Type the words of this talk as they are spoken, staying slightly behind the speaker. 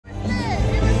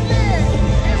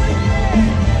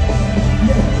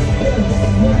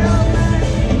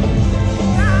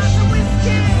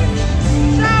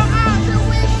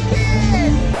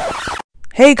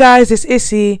Hey guys, it's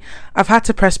Issy. I've had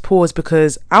to press pause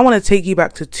because I want to take you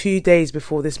back to 2 days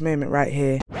before this moment right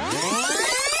here.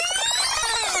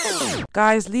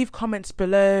 Guys, leave comments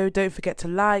below. Don't forget to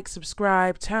like,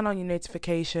 subscribe, turn on your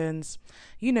notifications.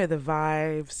 You know the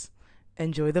vibes.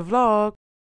 Enjoy the vlog.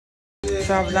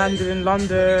 So I've landed in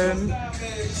London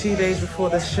 2 days before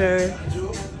the show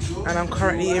and I'm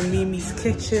currently in Mimi's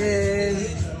kitchen.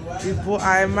 We've bought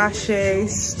mache,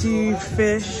 stewed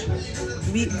fish,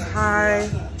 meat pie.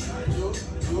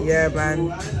 Yeah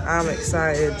man, I'm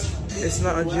excited. It's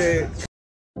not a joke.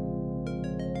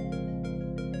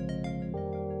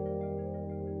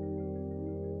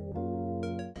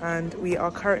 And we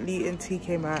are currently in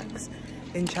TK Maxx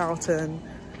in Charlton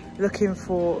looking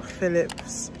for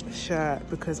Philip's shirt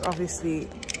because obviously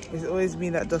it's always me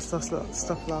that does stuff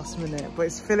last minute, but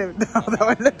it's Philip now that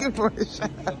we're looking for a shirt.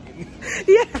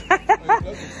 Yeah,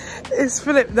 it's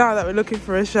Philip now that we're looking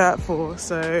for a shirt for.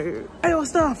 So buy your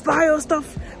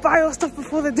stuff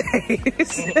before the day.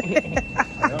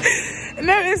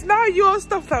 No, it's now your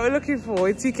stuff that we're looking for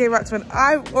in TK Maxx when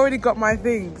I've already got my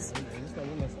things.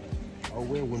 I'll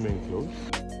wear women clothes.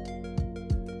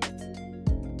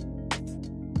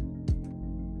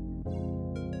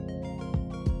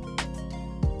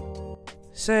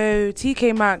 So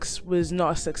TK Maxx was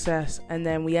not a success and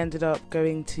then we ended up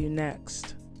going to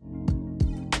Next.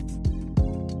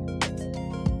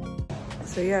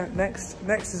 So yeah, Next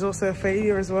is also a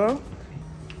failure as well.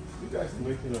 You guys are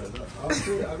making like that.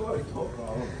 I got a top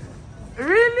now.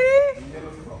 Really?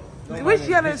 No, which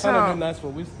yellow it's kind of top? nice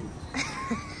for Wizkid.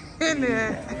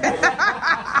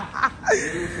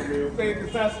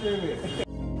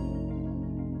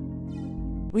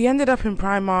 We ended up in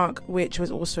Primark, which was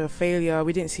also a failure.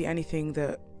 We didn't see anything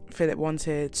that Philip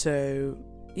wanted, so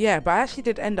yeah, but I actually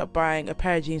did end up buying a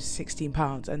pair of jeans for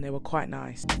 £16 and they were quite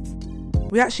nice.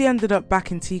 We actually ended up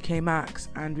back in TK Maxx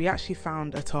and we actually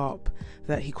found a top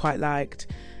that he quite liked,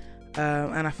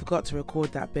 and I forgot to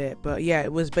record that bit, but yeah,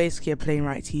 it was basically a plain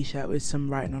white t-shirt with some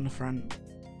writing on the front.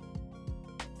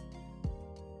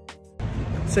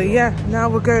 So yeah, now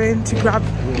we're going to grab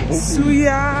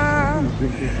suya.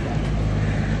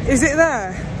 Is it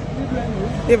there?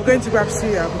 Yeah, we're going to grab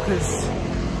suya because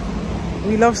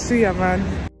we love suya, man.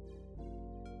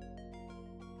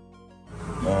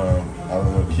 I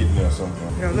don't know, kidney or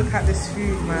something. Yo, look at this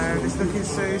food, man. It's looking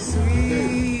so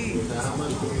sweet.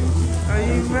 Are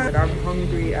you mad? I'm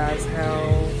hungry as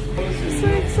hell. I'm so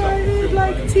excited.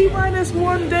 Like T-minus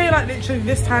 1 day, like literally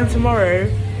this time tomorrow,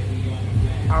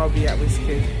 I'll be at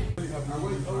Wizkid.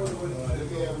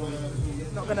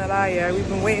 Not gonna lie, yeah, we've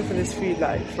been waiting for this food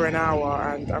like for an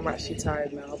hour and I'm actually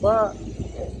tired now, but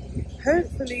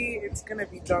hopefully it's gonna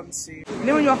be done soon. You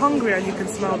know when you're hungry and you can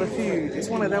smell the food? It's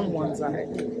one of them ones, like.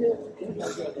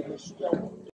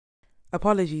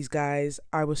 Apologies guys,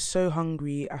 I was so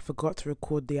hungry I forgot to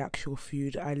record the actual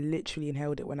food. I literally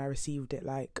inhaled it when I received it,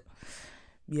 like,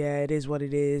 yeah, it is what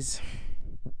it is.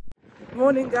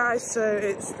 Morning guys, so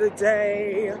it's the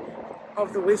day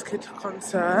of the Wizkid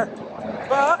concert,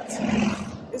 but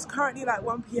it's currently like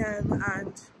 1 PM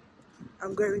and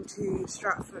I'm going to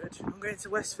Stratford. I'm going to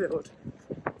Westfield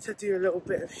to do a little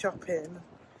bit of shopping,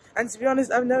 and to be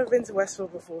honest, I've never been to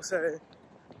Westfield before, so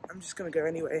I'm just gonna go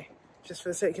anyway, just for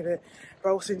the sake of it. But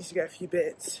I also need to get a few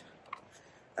bits.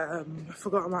 I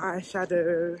forgot my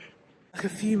eyeshadow, like a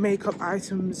few makeup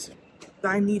items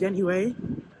that I need anyway,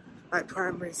 like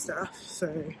primary stuff,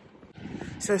 so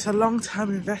it's a long-term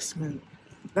investment.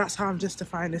 That's how I'm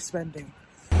justifying this spending.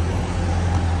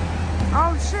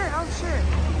 Oh shit,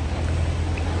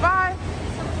 bye.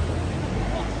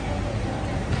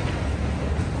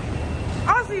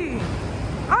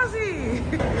 Ozzy,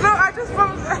 look, I just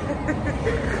bumped.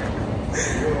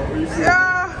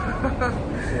 Yeah,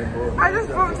 I just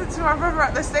bumped into my brother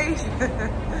at the station.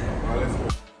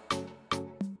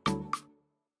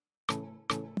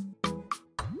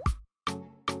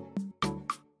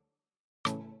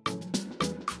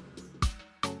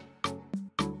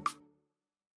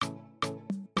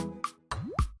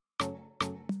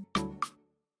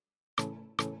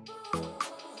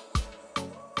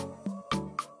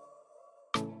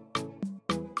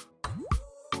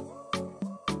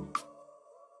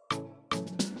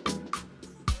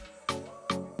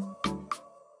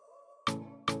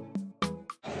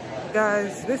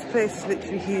 Guys, this place is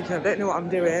literally huge and I don't know what I'm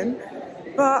doing,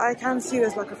 but I can see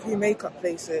there's like a few makeup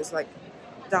places like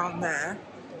down there,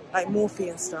 like Morphe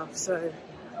and stuff, so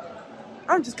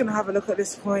I'm just gonna have a look at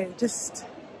this point, just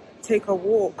take a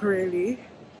walk really.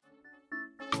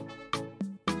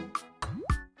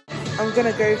 I'm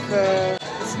gonna go for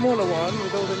the smaller one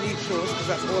with all the neutrals because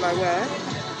that's all I wear,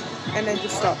 and then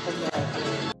just start from there.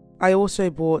 I also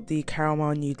bought the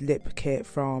Caramel Nude Lip Kit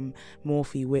from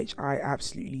Morphe, which I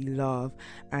absolutely love,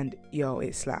 and yo,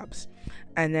 it slaps.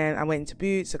 And then I went to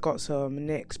Boots, I got some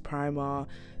NYX primer,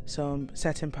 some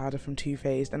setting powder from Too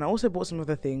Faced, and I also bought some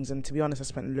other things, and to be honest I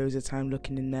spent loads of time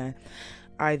looking in there.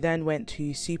 I then went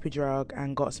to Superdrug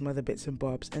and got some other bits and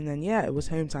bobs, and then yeah, it was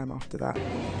home time after that.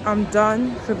 I'm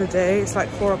done for the day. It's like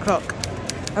 4 o'clock.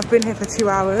 I've been here for 2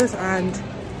 hours and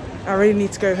I really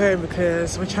need to go home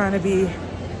because we're trying to be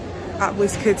at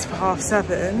Wizkid's for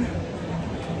 7:30,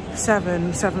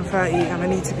 7:30, and I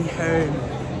need to be home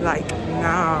like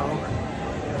now.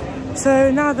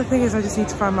 So now the thing is I just need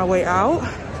to find my way out,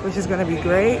 which is going to be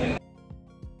great.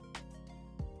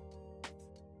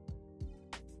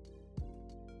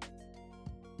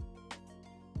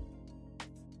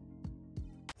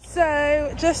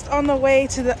 So just on the way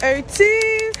to the O2,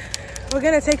 we're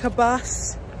going to take a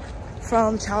bus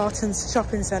from Charlton's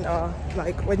shopping centre,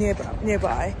 like we're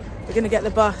nearby. We're going to get the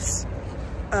bus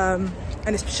and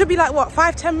it should be like what,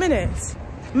 5-10 minutes,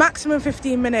 maximum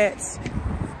 15 minutes.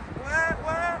 What?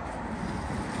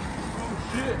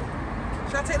 Oh shit.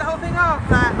 Should I take the whole thing off?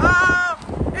 Like, oh,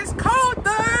 it's cold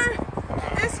though.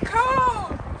 It's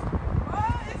cold.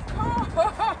 Oh, it's cold.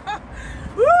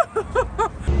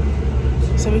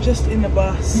 So we're just in the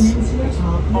bus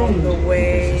on the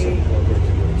way.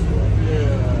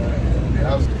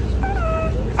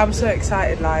 I'm so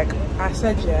excited. Like I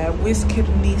said, yeah, Wizkid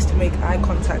needs to make eye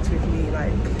contact with me.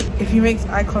 Like if he makes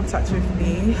eye contact with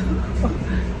me,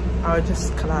 I would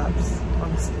just collapse,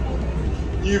 honestly.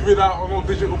 You've been out on all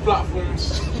digital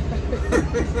platforms.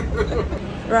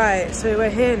 Right, so we're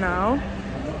here now.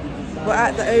 We're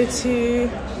at the O2.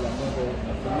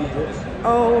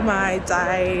 Oh my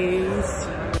days.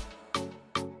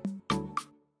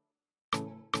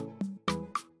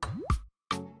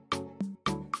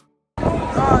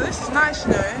 Oh, this is nice,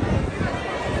 you know.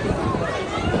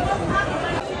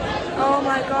 Oh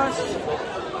my gosh.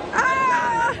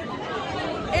 Ah!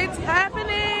 It's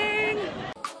happening!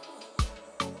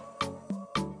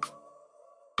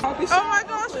 Oh my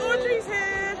gosh, Audrey's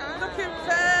here! Looking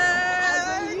fair!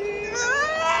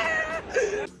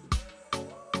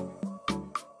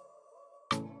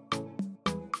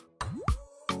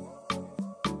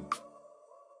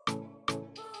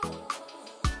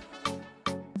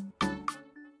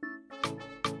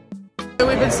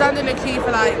 We've been standing in a queue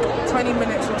for like 20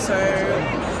 minutes or so.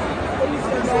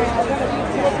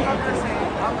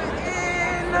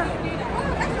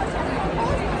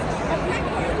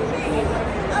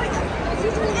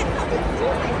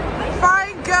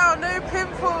 Fine girl, no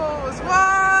pimples. What?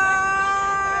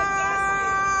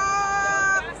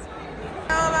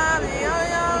 I'm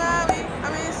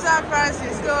in San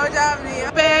Francisco, Germany.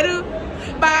 Peru,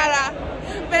 para.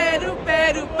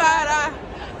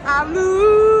 I'm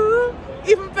loose.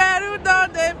 Even Peru,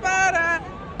 donde para.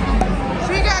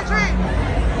 Should we get a drink?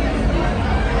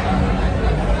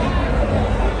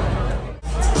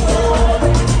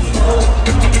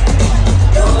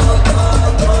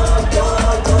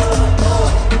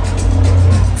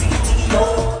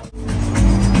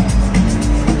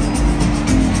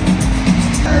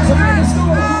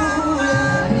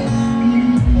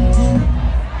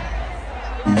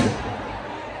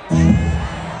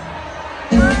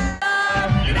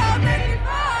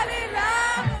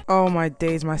 Oh my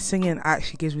days, my singing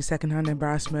actually gives me secondhand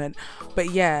embarrassment.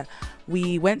 But yeah,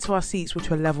 we went to our seats, which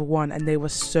were level 1, and they were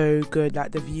so good.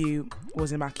 Like the view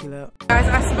was immaculate. Guys,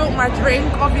 I spilled my drink,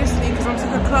 obviously, because I'm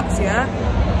taking clubs, yeah?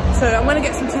 So I'm gonna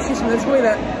get some tissues from the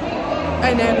toilet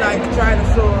and then like dry the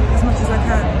floor as much as I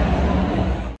can.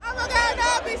 Oh my god,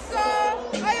 don't be so.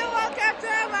 I don't want to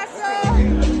capture my soul.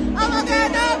 Oh my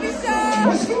god, don't be so.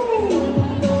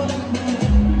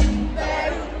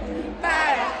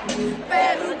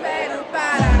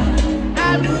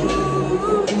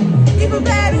 Even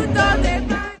better, don't they?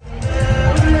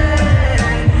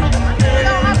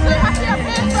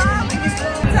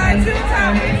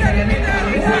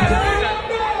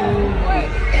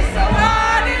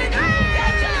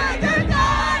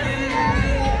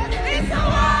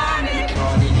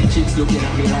 Chicks looking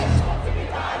at me like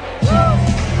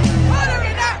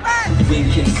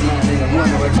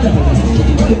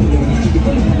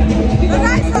the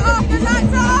lights are off, the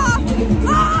lights are off!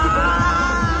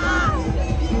 Ah!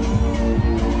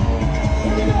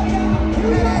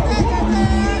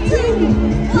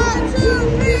 1,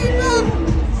 2, 3, 4.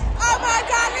 Oh my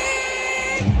god!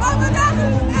 Oh my god!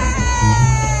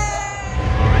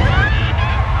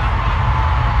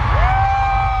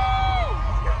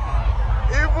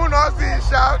 Even Ozzy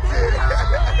shouting.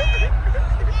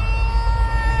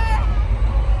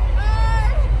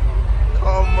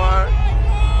 Come on.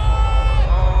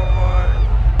 Oh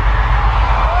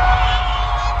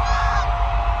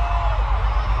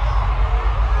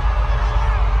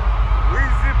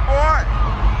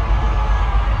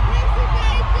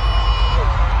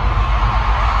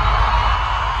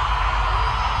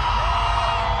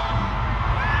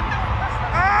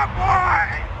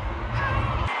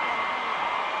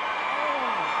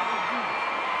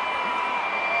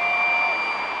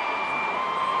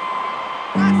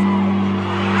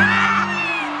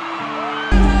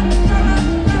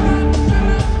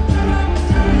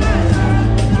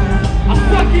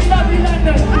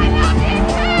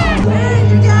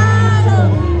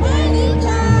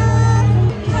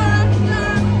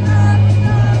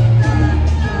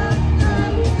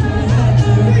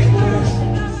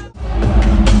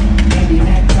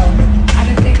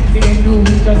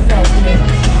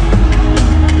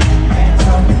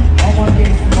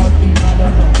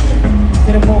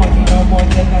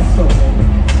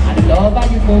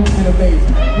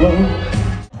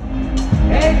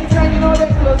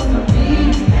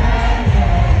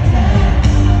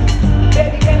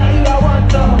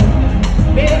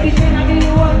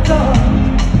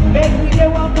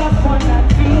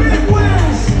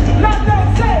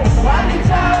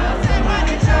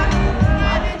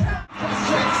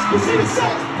You see the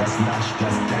set? Let's mash,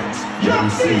 let's dance. Young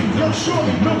C, young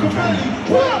Shorty, Milk and Valley.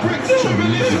 What? Bricks,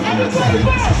 Tribulation, and the telly.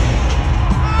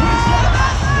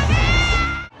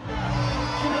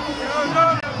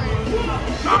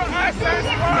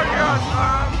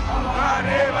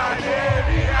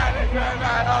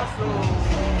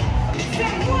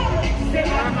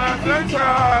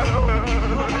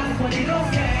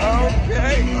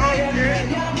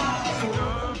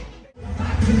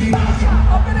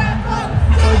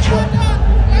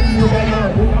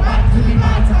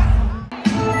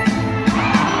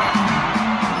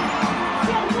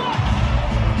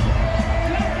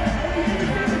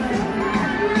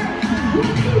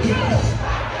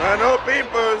 I know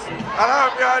peoples. I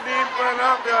love your deepers. I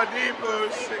love your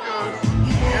deepers. It goes,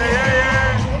 yeah, yeah,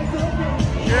 yeah.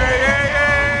 Yeah, yeah,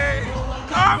 yeah.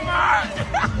 Come on.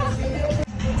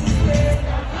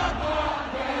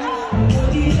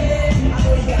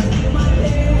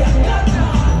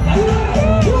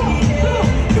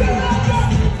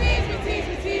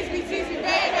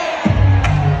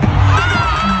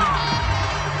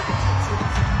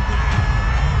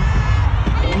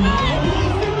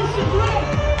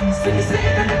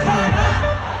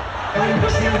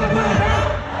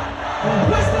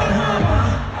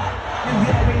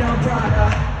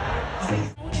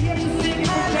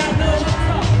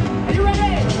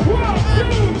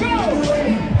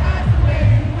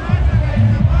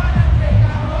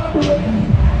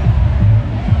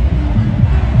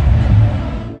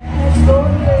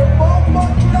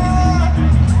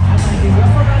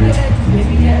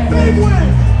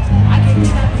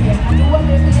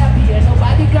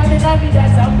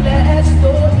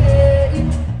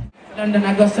 London,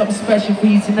 I got something special for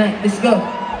you tonight. Let's go.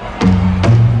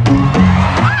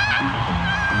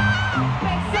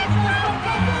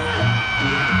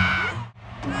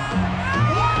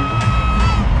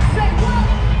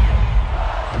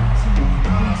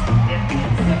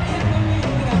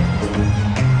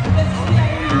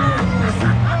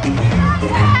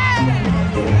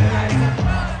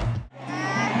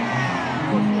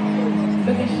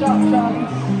 Looking sharp, Charlie.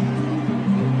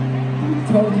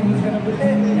 Told you he's gonna believe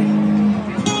it.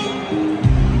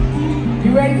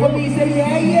 You ready for me? Say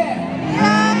yeah, yeah.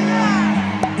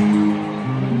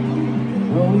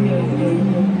 Oh yeah,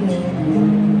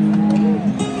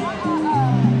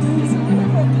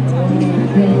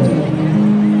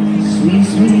 Sweet,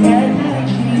 sweet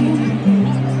energy.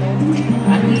 I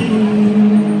need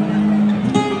it.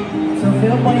 So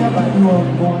feel my about you all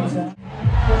one time.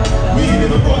 We ain't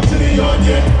never got to the yard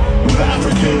yet. With an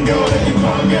African girl that you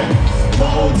can't get. My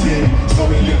whole team, so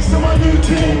many links to my new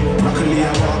team. Luckily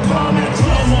I got comments.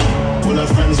 All our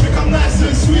friends think I'm nice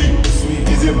and sweet.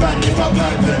 Is it bad if I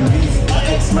pack them? My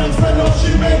ex-man fell off,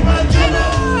 she made my jealous.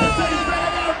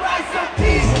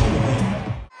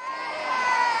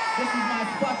 This is my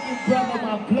fucking brother,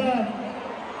 my blood.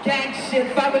 Gang shit,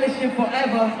 family shit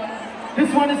forever.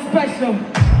 This one is special.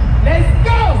 Let's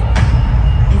go!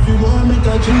 If you want me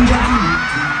to ginger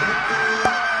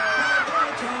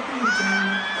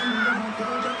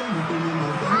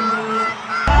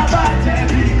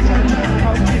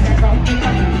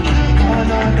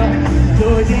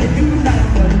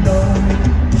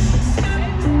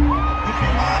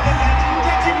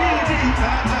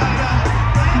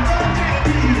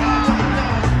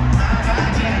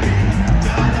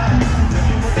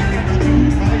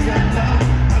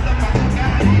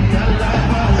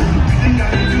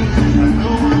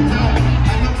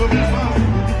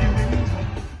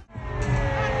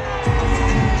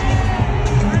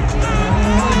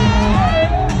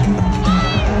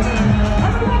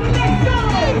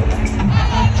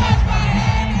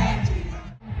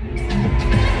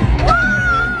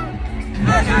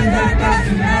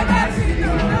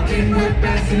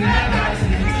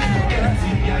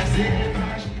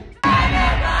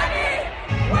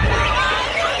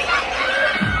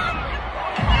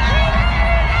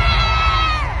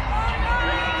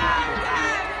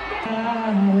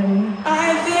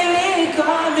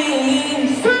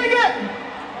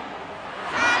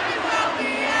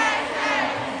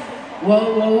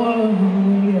Whoa, whoa, whoa,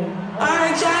 yeah. I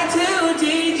tried to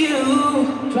teach you.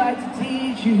 Tried to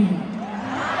teach you.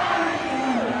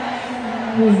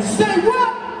 Say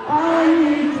what?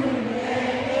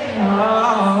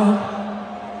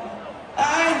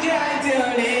 I tried to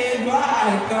live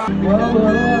like a... Whoa,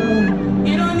 whoa.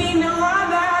 You don't need no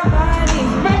other body.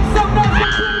 Make some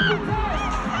noise.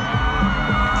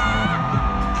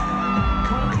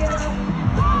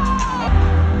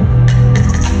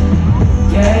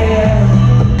 Yeah, yeah.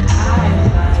 I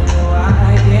know I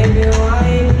gave you what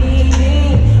you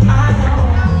needed. I know.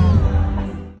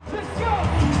 Let's go.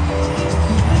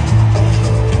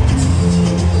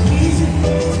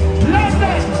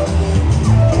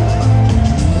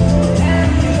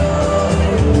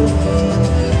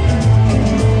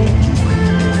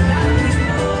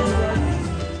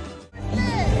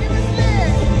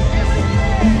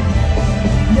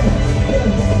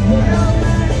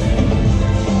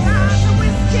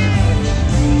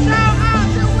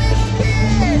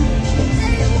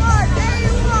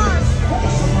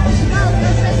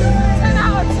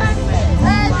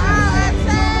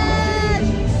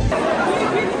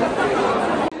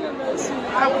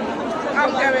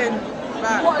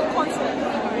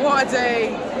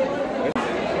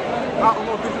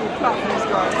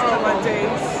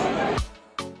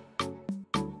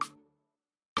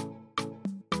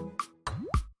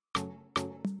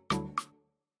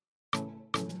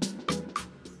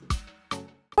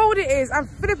 cold it is, and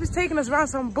Philip is taking us around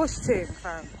some bush thing,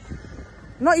 fam.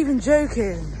 Not even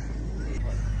joking.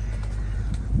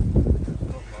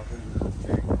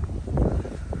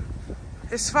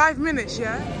 It's 5 minutes,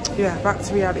 yeah? Yeah, back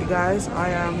to reality, guys. I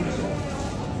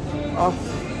am off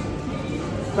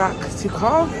back to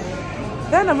Cov.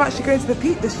 Then I'm actually going to the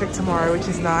Peak District tomorrow, which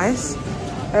is nice.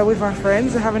 With my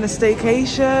friends, they're having a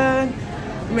staycation.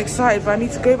 I'm excited, but I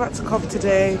need to go back to Cov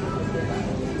today.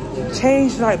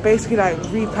 Change, like, basically, like,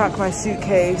 repack my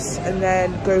suitcase and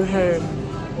then go home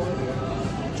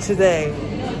today.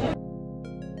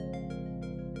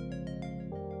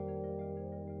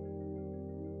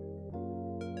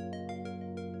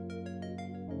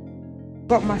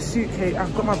 Got my suitcase,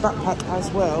 I've got my backpack as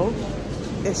well.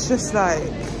 It's just like,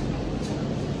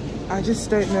 I just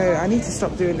don't know. I need to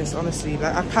stop doing this, honestly.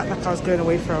 Like, I packed like I was going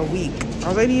away for a week. I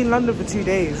was only in London for 2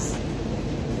 days.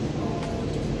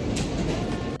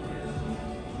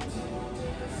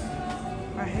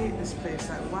 I hate this place.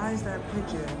 Like, why is there a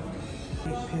pigeon? I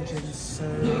hate pigeons so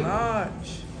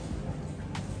much.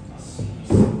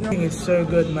 It's so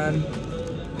good, man.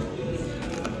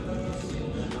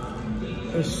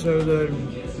 It's so good.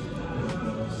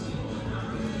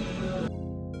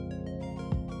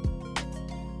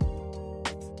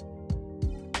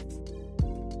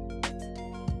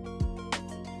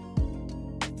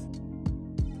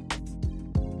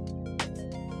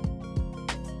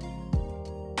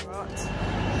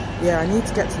 Yeah, I need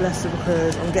to get to Leicester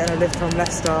because I'm getting a lift from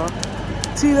Leicester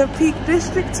to the Peak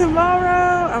District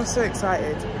tomorrow. I'm so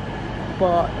excited.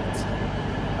 But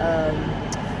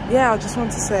yeah, I just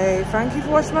want to say thank you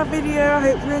for watching my video. I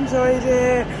hope you enjoyed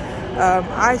it.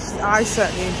 I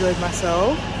certainly enjoyed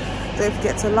myself. Don't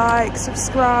forget to like,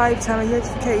 subscribe, turn on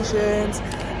notifications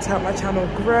to help my channel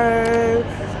grow.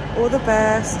 All the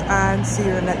best, and see you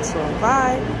in the next one.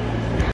 Bye.